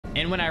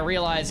And when I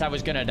realized I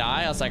was gonna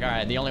die, I was like, all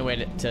right, the only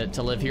way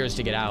to live here is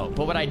to get out.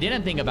 But what I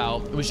didn't think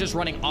about was just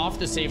running off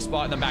the safe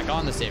spot and then back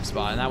on the safe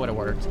spot, and that would have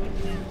worked.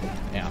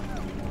 Yeah.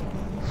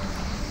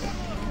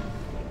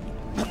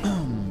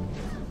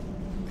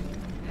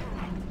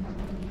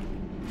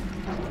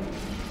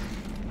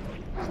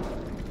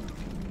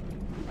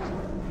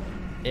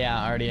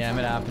 Yeah, RDM,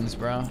 it happens,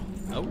 bro.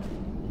 Oh.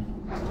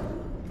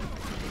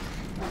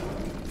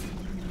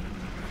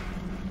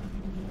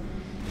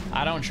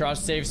 I don't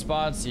trust safe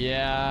spots.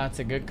 Yeah, it's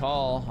a good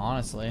call,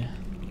 honestly.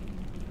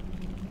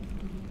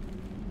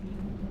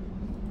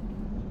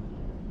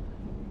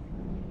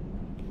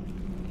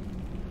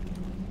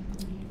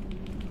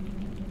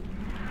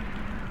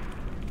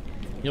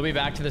 You'll be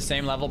back to the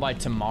same level by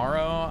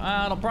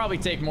tomorrow? It'll probably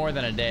take more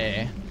than a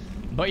day.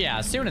 But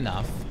yeah, soon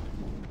enough.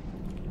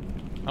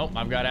 Oh,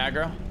 I've got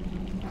aggro.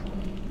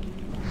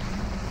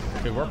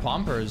 Dude, we're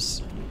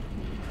pumpers.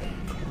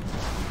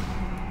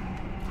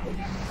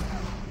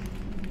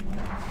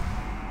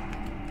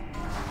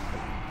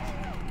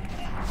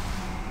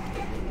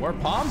 We're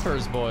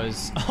pumpers,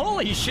 boys.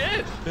 Holy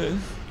shit. All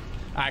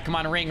right, come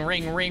on, ring,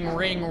 ring, ring,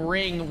 ring,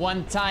 ring.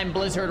 One time,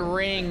 Blizzard,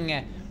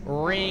 ring,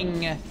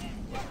 ring,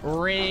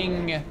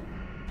 ring.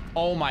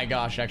 Oh my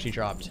gosh, it actually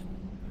dropped.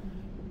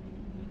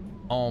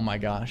 Oh my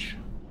gosh.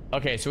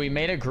 Okay, so we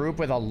made a group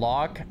with a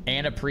lock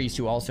and a priest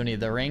who also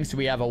need the ring, so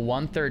we have a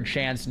 1/3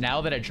 chance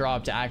now that it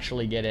dropped to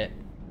actually get it.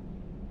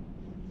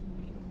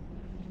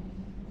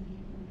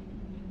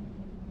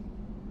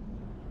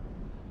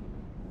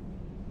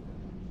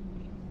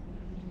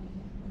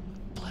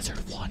 Blizzard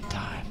one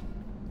time.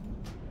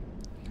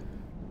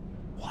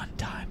 One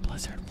time,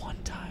 Blizzard, one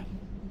time.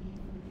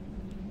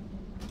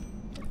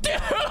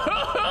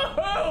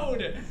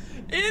 Dude!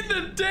 In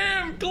the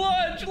damn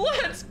clutch!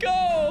 Let's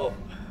go!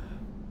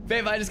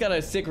 Babe, I just got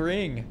a sick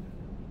ring.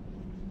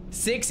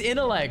 6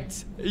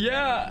 intellect.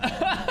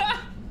 Yeah.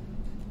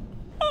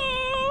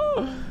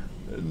 Oh,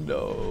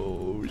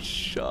 no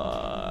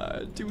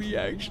shot. Do we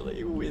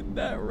actually win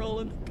that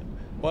roll?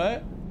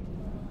 What?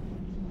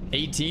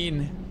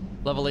 18.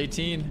 Level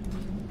 18.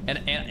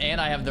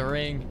 And I have the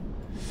ring.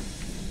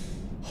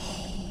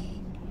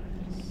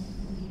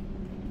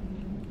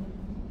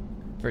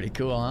 Pretty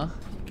cool, huh?